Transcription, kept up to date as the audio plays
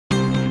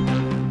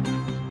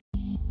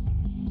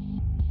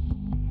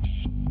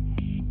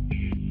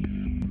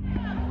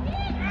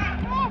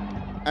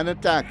An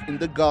attack in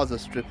the Gaza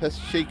Strip has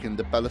shaken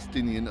the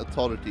Palestinian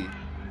Authority.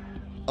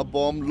 A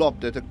bomb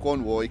lobbed at a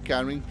convoy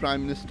carrying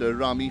Prime Minister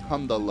Rami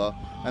Hamdallah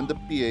and the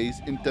PA's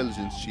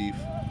intelligence chief.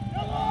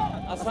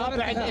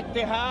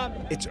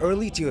 It's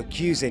early to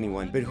accuse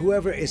anyone, but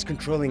whoever is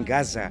controlling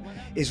Gaza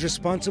is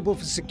responsible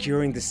for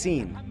securing the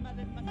scene.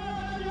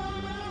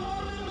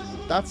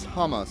 That's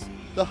Hamas,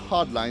 the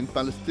hardline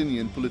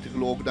Palestinian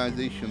political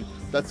organization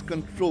that's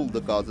controlled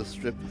the Gaza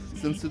Strip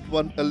since it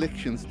won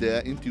elections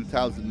there in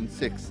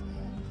 2006.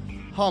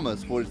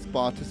 Hamas, for its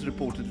part, has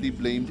reportedly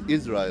blamed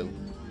Israel.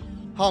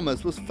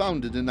 Hamas was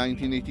founded in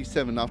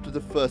 1987 after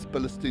the first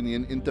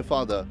Palestinian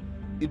Intifada.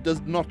 It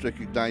does not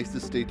recognize the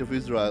state of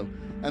Israel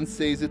and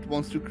says it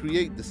wants to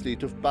create the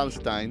state of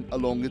Palestine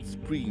along its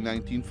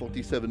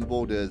pre-1947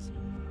 borders.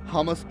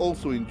 Hamas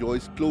also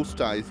enjoys close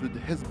ties with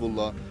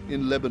Hezbollah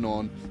in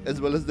Lebanon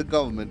as well as the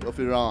government of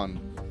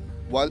Iran,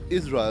 while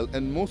Israel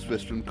and most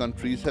Western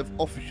countries have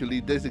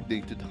officially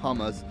designated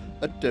Hamas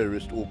a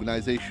terrorist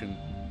organization.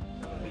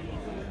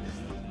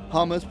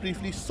 Hamas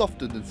briefly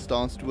softened its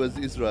stance towards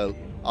Israel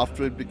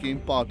after it became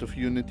part of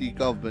unity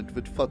government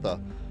with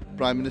Fatah,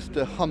 Prime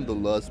Minister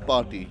Hamdallah's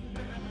party.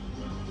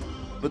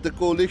 But the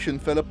coalition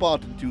fell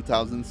apart in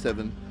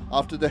 2007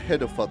 after the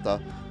head of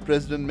Fatah,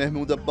 President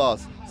Mahmoud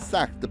Abbas,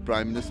 sacked the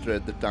Prime Minister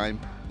at the time,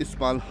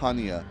 Ismail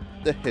Haniyeh,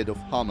 the head of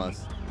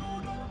Hamas.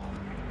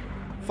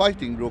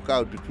 Fighting broke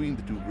out between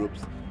the two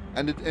groups,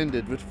 and it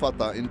ended with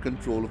Fatah in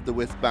control of the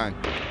West Bank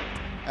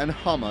and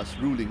Hamas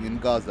ruling in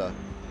Gaza.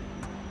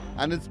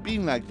 And it's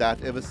been like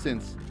that ever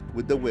since,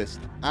 with the West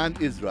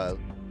and Israel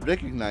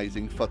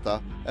recognizing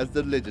Fatah as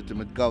the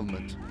legitimate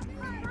government.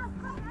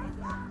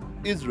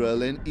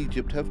 Israel and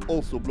Egypt have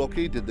also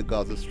blockaded the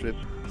Gaza Strip,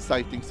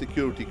 citing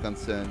security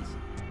concerns.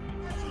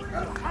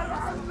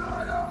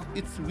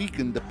 It's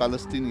weakened the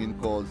Palestinian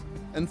cause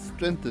and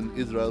strengthened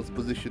Israel's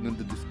position in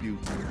the dispute,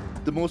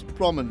 the most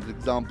prominent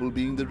example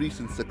being the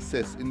recent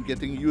success in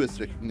getting US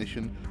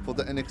recognition for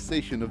the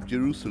annexation of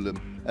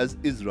Jerusalem as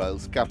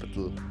Israel's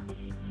capital.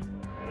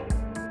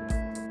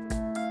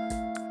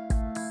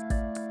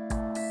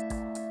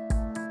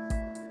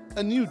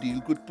 A new deal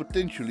could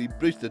potentially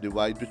bridge the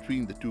divide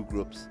between the two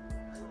groups.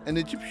 An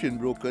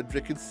Egyptian-brokered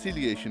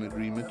reconciliation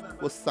agreement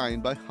was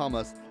signed by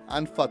Hamas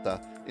and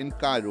Fatah in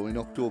Cairo in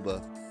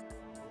October.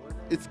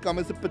 It's come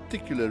as a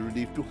particular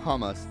relief to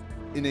Hamas,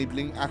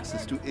 enabling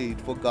access to aid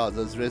for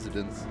Gaza's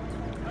residents,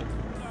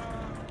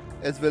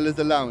 as well as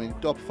allowing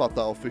top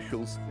Fatah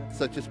officials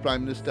such as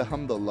Prime Minister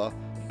Hamdallah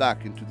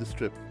back into the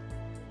Strip.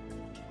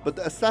 But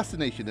the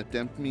assassination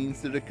attempt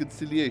means the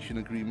reconciliation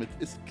agreement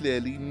is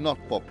clearly not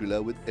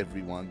popular with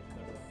everyone.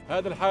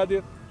 هذا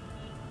الحادث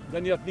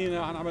لن يثنينا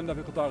عن عملنا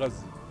في قطاع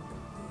غزة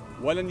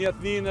ولن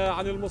يثنينا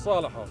عن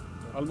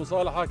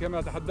المصالحة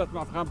كما تحدثت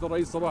مع فخامة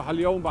الرئيس صباح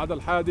اليوم بعد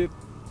الحادث.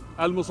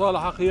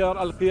 المصالحة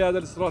خيار القيادة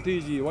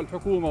الاستراتيجي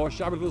والحكومة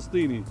والشعب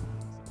الفلسطيني.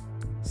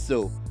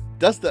 So,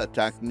 does the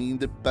attack mean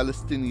the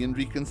Palestinian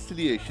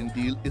reconciliation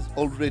deal is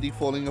already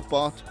falling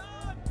apart?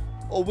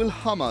 Or will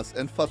Hamas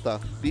and Fatah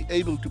be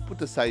able to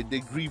put aside their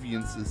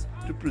grievances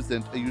to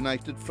present a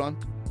united front?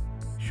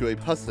 Shoaib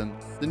Hassan,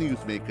 The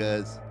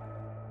Newsmakers.